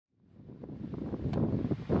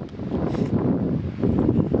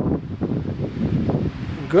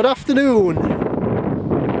Good afternoon.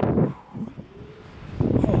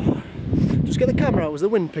 Oh, just get the camera out as the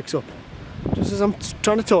wind picks up. Just as I'm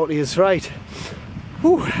trying to talk to you, right?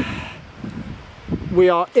 Whew. We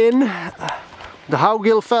are in the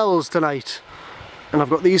Howgill Fells tonight, and I've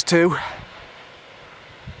got these two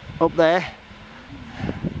up there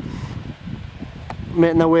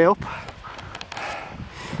making their way up.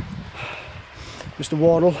 Mr.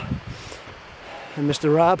 Wardle and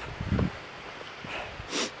Mr. Rab.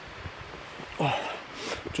 Oh,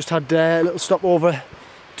 just had a little stopover,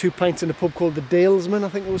 2 pints in a pub called the Dalesman, I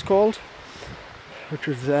think it was called, which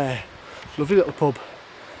was a lovely little pub.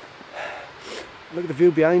 Look at the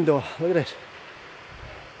view behind though, look at it.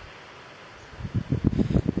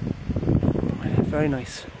 Very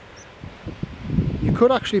nice. You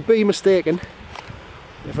could actually be mistaken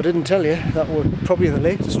if I didn't tell you that we're probably in the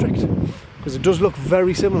Lake District, because it does look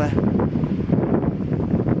very similar,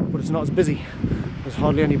 but it's not as busy. There's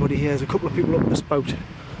hardly anybody here. There's a couple of people up the spout.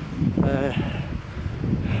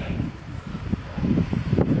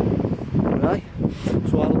 Right.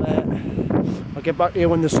 So I'll get back to you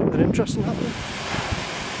when there's something interesting happening.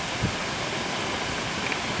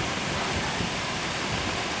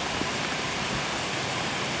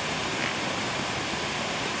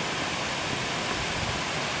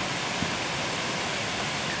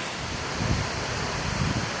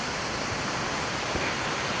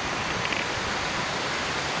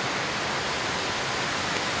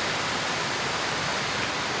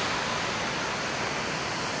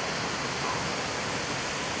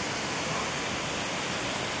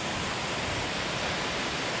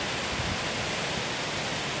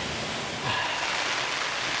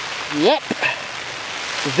 Yep,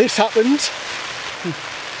 so this happened.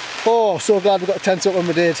 Oh, so glad we got a tent up when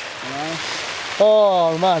we did. Yeah.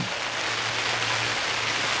 Oh man.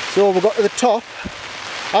 So we got to the top.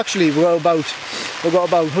 Actually, we got about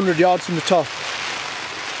 100 yards from the top,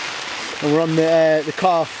 and we're on the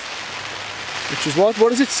calf, which is what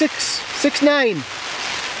is it? 6'9".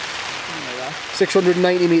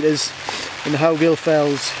 690 metres in the Howgill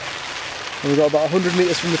Fells, and we got about 100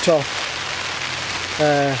 metres from the top.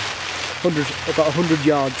 About 100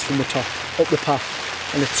 yards from the top, up the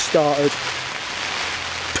path, and it started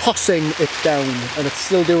tossing it down, and it's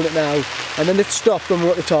still doing it now, and then it stopped when we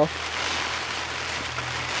were at the top,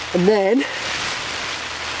 and then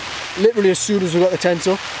literally as soon as we got the tent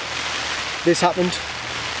up, this happened,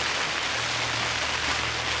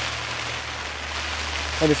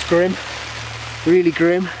 and it's grim, really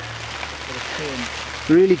grim,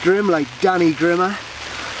 like Danny Grimmer.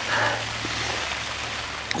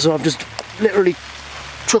 So I've just literally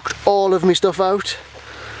chucked all of my stuff out,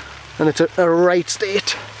 and it's a right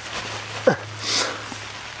state.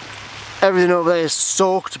 Everything over there is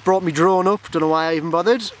soaked. Brought me drone up, don't know why I even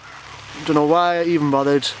bothered.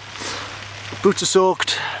 Boots are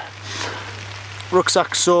soaked,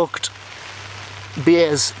 rucksack soaked,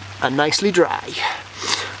 beers are nicely dry.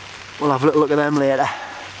 We'll have a little look at them later.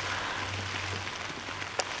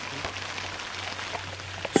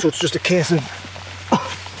 So it's just a case of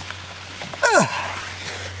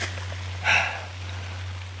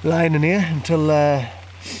lying in here until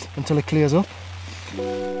it clears up.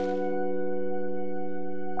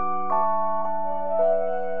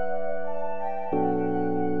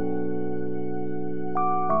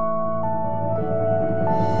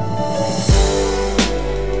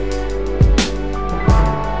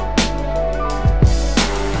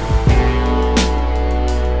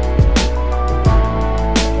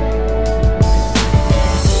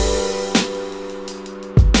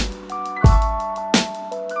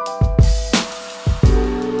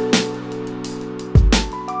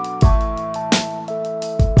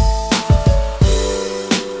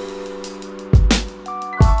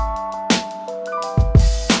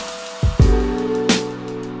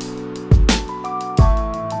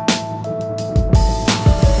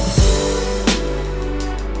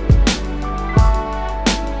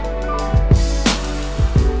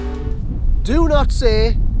 Do not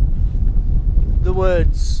say the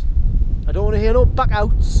words. I don't want to hear no back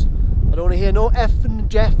outs. I don't want to hear no F and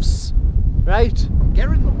Jeffs. Right? Get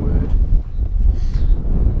in the word.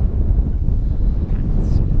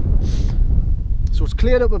 So it's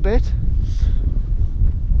cleared up a bit.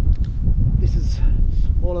 This is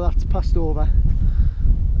all of that's passed over,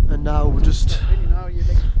 and now we're just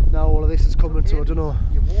now all of this is coming. So I don't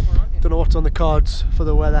know what's on the cards for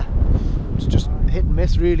the weather. It's just hit and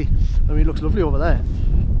miss really. I mean, it looks lovely over there.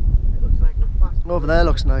 Over there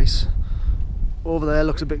looks nice. Over there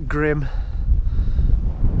looks a bit grim.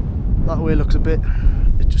 That way looks a bit.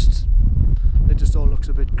 It just just all looks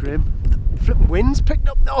a bit grim. The flipping wind's picked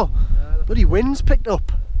up. No, bloody wind's picked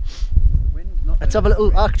up. Let's have a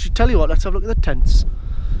little. Actually, tell you what. Let's have a look at the tents.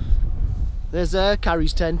 There's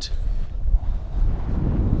Carrie's tent.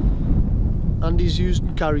 Andy's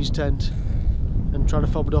using Carrie's tent and trying to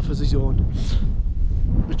fob it off as his own,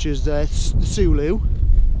 which is the Sulu.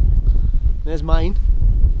 There's mine,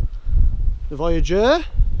 the Voyager.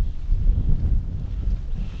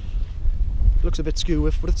 Looks a bit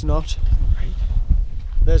skew-whiff, but it's not.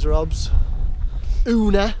 There's Rob's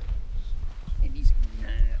Una.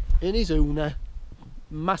 In his Una.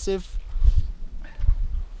 Massive.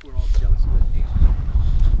 We're all jealous of it.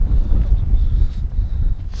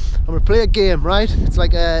 I'm gonna play a game, right? It's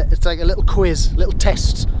like a little quiz, little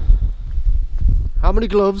test. How many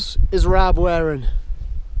gloves is Rab wearing?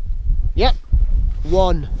 Yep,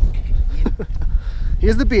 1.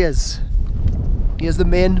 Here's the beers. Here's the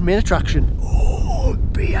main attraction. Oh,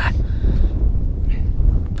 beer.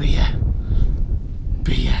 Beer.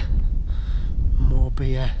 Beer. More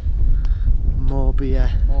beer. More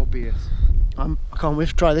beer. More beers. I can't wait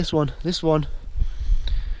to try this one. This one.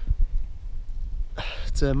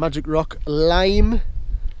 It's a Magic Rock lime,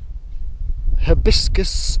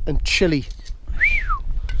 hibiscus and chili.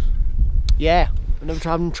 Yeah, I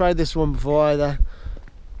haven't tried this one before either.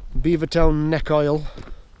 Beavertown neck oil.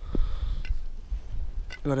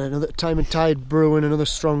 Got another Time and Tide Brewing, another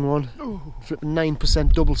strong one. Flipping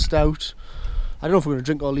 9% double stout. I don't know if we're going to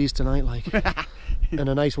drink all these tonight, like. And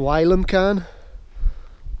a nice Wylam can.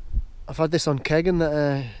 I've had this on keg in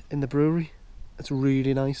the brewery. It's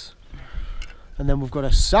really nice. And then we've got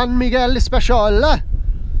a San Miguel Special.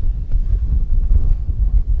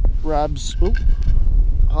 Rabs,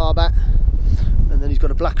 Harbour. And then he's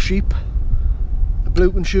got a Black Sheep, a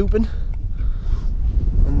Blupen Shoopin.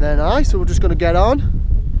 And then so we're just going to get on.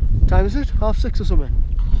 What time is it? 6:30 or something?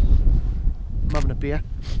 I'm having a beer.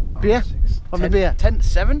 Beer? Having a beer. 10 to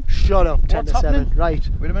 7? Shut up, 10 to 7. Right.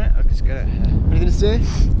 Wait a minute, I'll just get it. What are you going to say?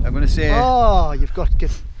 I'm going to say... Oh, you've got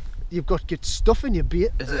get stuff in your beer.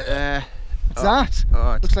 Is it... What's that?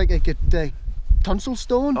 Oh, looks like I get tonsil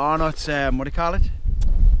stone. Oh no, it's what do you call it?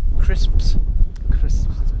 Crisps.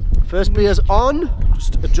 Crisps. First beer's on.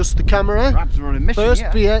 Just adjust the camera. Rabs are on a mission. First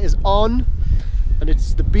beer is on, and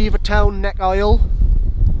it's the Beavertown Neck Oil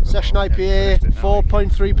Session IPA,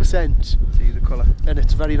 4.3%. See the colour. And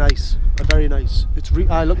it's very nice. Very nice. It's look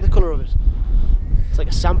at the colour of it. It's like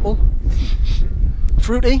a sample.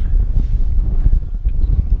 Fruity.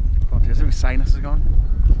 God, is my sinus is gone.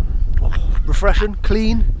 Refreshing,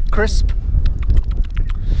 clean, crisp.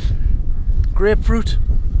 Grapefruit.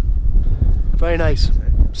 Very nice.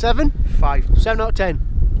 7? 5. 7 out of 10.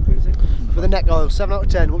 For the neck oil, 7 out of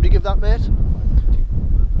 10. What would you give that, mate?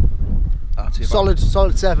 Solid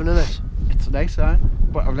 7, isn't it? It's nice,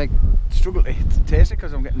 but I've struggled to taste it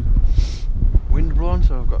because I'm getting wind blown,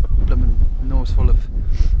 so I've got a blooming nose full of.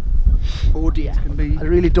 Oh dear. I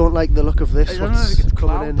really don't like the look of this. I don't know, I think it's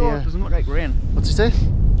cloud in here. It doesn't look like rain. What's he say?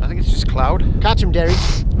 I think it's just cloud. Catch him, Derry.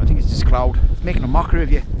 I think it's just cloud. It's making a mockery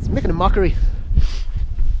of you. It's making a mockery.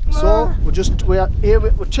 So we're here.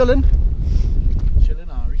 We're chilling. Chilling,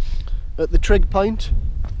 Ari. At the trig point.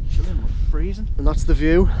 Chilling. We're freezing. And that's the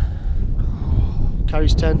view.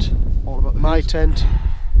 Carrie's tent. All about my tent.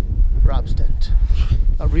 Rab's tent.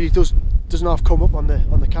 That really doesn't half come up on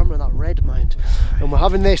the camera. That red, mind. And we're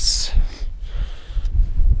having this.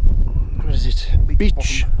 What is it?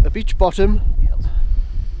 A beach bottom. Yep.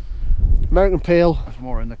 American Pale. There's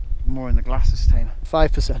more in the glass this time.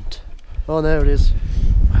 5%. Oh, there it is.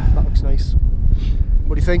 That looks nice.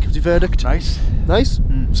 What do you think? What's your verdict? Nice. Nice?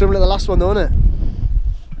 Similar to the last one, though, isn't it?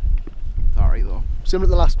 It's alright though. Similar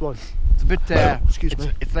to the last one. It's a bit. Excuse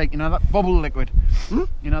me. It's like, you know, that bubble liquid. You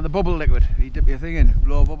know the bubble liquid. You dip your thing in,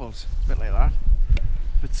 blow bubbles. It's a bit like that.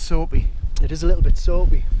 A bit soapy. It is a little bit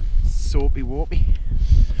soapy. Soapy wopey.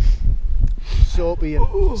 Soapy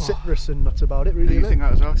and citrus, and that's about it, really. You think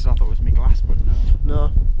that as well? Because I thought it was me glass, but no.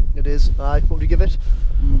 No, it is. Aye. What would you give it?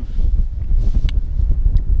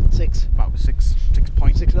 6. About 6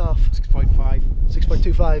 point. 6.5. 6.5.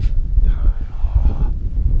 6.25.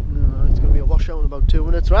 No, it's going to be a washout in about 2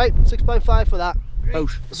 minutes. Right, 6.5 for that. Out.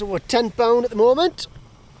 So we're £10 at the moment,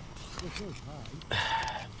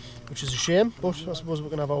 which is a shame, but I suppose we're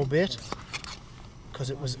going to have our bait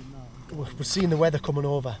because we're seeing the weather coming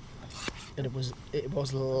over, and it was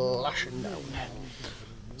lashing down.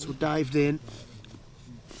 So we dived in.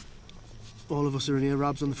 All of us are in here.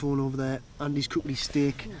 Rab's on the phone over there. Andy's cooking his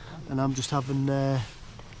steak, and I'm just having. Let's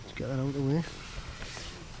get that out of the way.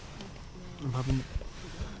 I'm having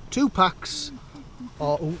 2 packs.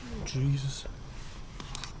 Oh Jesus!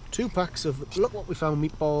 2 packs of, look what we found,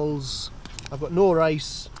 meatballs, I've got no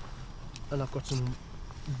rice and I've got some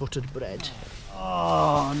buttered bread.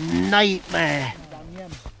 Oh, nightmare.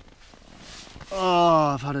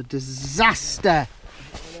 Oh, I've had a disaster.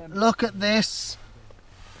 Look at this.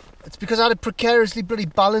 It's because I had it precariously bloody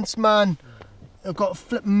balanced, man. I've got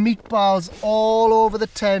flipping meatballs all over the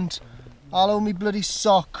tent, all over me bloody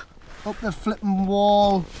sock, up the flipping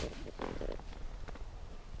wall.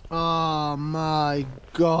 Oh my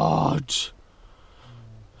God.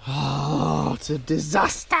 Oh, it's a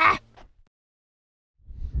disaster.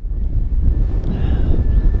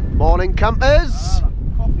 Morning, campers.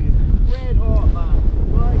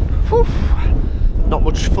 Whew. Not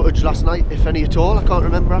much footage last night, if any at all. I can't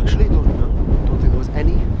remember actually. Don't think there was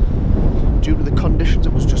any. Due to the conditions,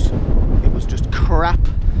 it was just crap.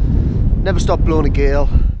 Never stopped blowing a gale,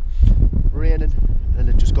 raining, and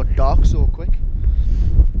it just got dark so quick.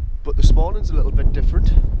 But this morning's a little bit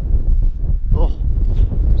different. Oh,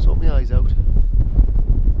 sort my eyes out.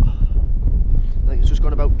 I think it's just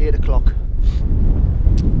gone about 8 o'clock.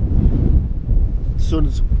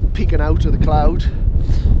 Sun's peeking out of the cloud,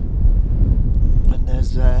 and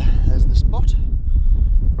there's the spot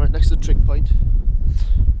right next to the trig point.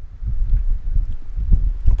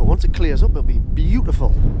 But once it clears up, it'll be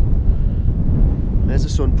beautiful. There's the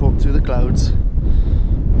sun poking through the clouds,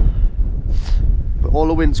 but all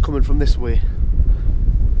the wind's coming from this way,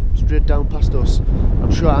 straight down past us.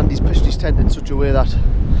 I'm sure Andy's pitched his tent in such a way that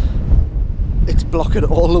it's blocking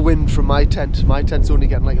all the wind from my tent. My tent's only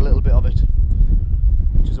getting like a little bit of it,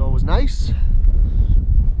 which is always nice.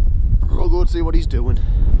 I'll go and see what he's doing.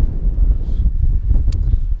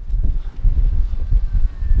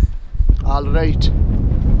 Alright.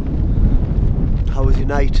 How was your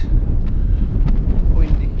night?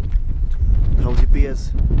 Windy. How was your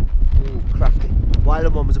beers? Ooh, crafty.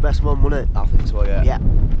 Wylam one was the best one, wasn't it? I think so, yeah. Yeah.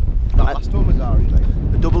 That last one was alright,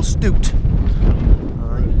 like. The double stooped.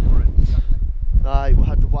 Aye, we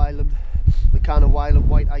had the Wylam, the can of Wylam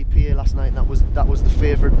white IPA last night, and that was the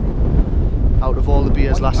favourite out of all the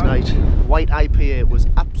beers last night. White IPA was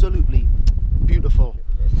absolutely beautiful.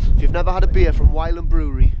 If you've never had a beer from Wylam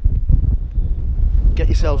Brewery, get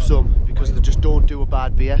yourself some, because they just don't do a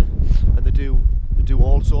bad beer, and they do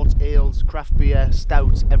all sorts, ales, craft beer,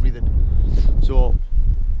 stouts, everything. So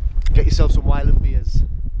get yourself some Wylam beers.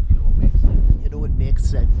 You know it makes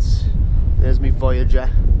sense. There's me Voyager.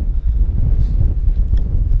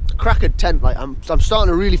 Cracking tent, like I'm starting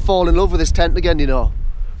to really fall in love with this tent again, you know.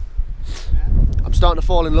 I'm starting to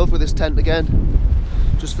fall in love with this tent again,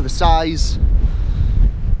 just for the size,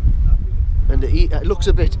 and it looks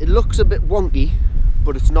a bit wonky,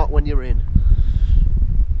 but it's not when you're in.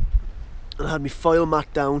 And I had my foil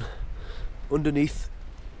mat down underneath,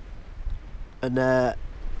 and I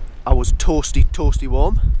was toasty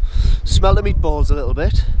warm. Smelled the meatballs a little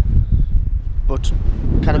bit, but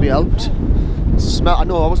can it be helped? I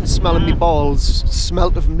know I wasn't smelling meatballs,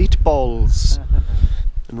 smelt of meatballs.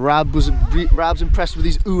 And Rab's impressed with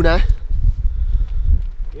his Una.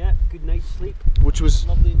 Yeah, good night's sleep. Which was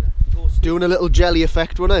lovely, doing a little jelly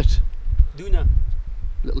effect, wasn't it? Duna.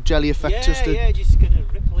 Little jelly effect, Yeah, just yeah, just kind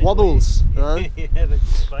of rippling. wobbles. Yeah, but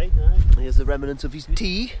it's fine. Here's the remnants of his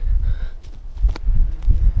tea.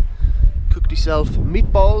 Cooked himself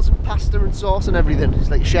meatballs and pasta and sauce and everything. He's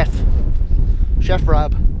like a chef. Chef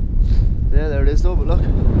Rab. Yeah, there it is though, but look.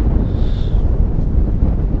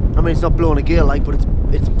 I mean, it's not blowing a gale like, but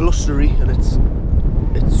it's blustery, and it's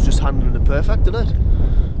just handling it perfect, isn't it?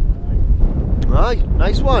 Aye,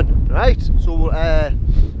 nice one. Right, so we're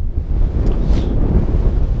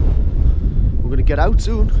going to get out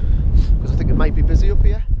soon, because I think it might be busy up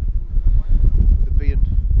here, with it being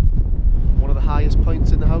one of the highest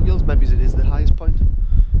points in the Howgills. Maybe it is the highest point.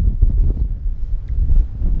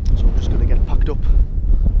 So I'm just going to get packed up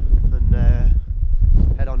and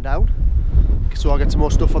head on down, so I'll get some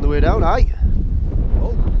more stuff on the way down. Aye.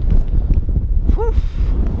 Oh. Whew.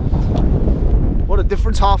 What a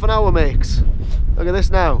difference half an hour makes. Look at this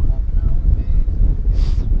now.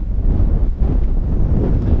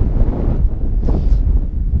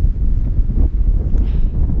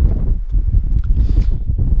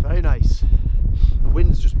 Very nice. The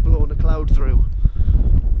wind's just blowing the cloud through.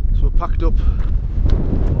 So we're packed up.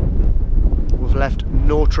 We've left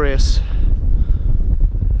no trace.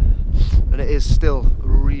 And it is still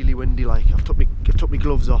really windy, like. I've took my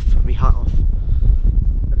gloves off and my hat off.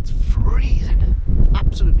 And it's freezing.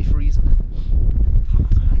 Absolutely freezing.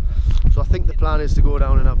 So I think the plan is to go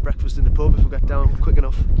down and have breakfast in the pub if we get down quick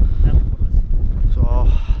enough. So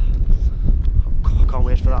I can't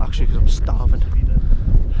wait for that actually, because I'm starving.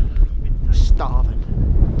 Starving.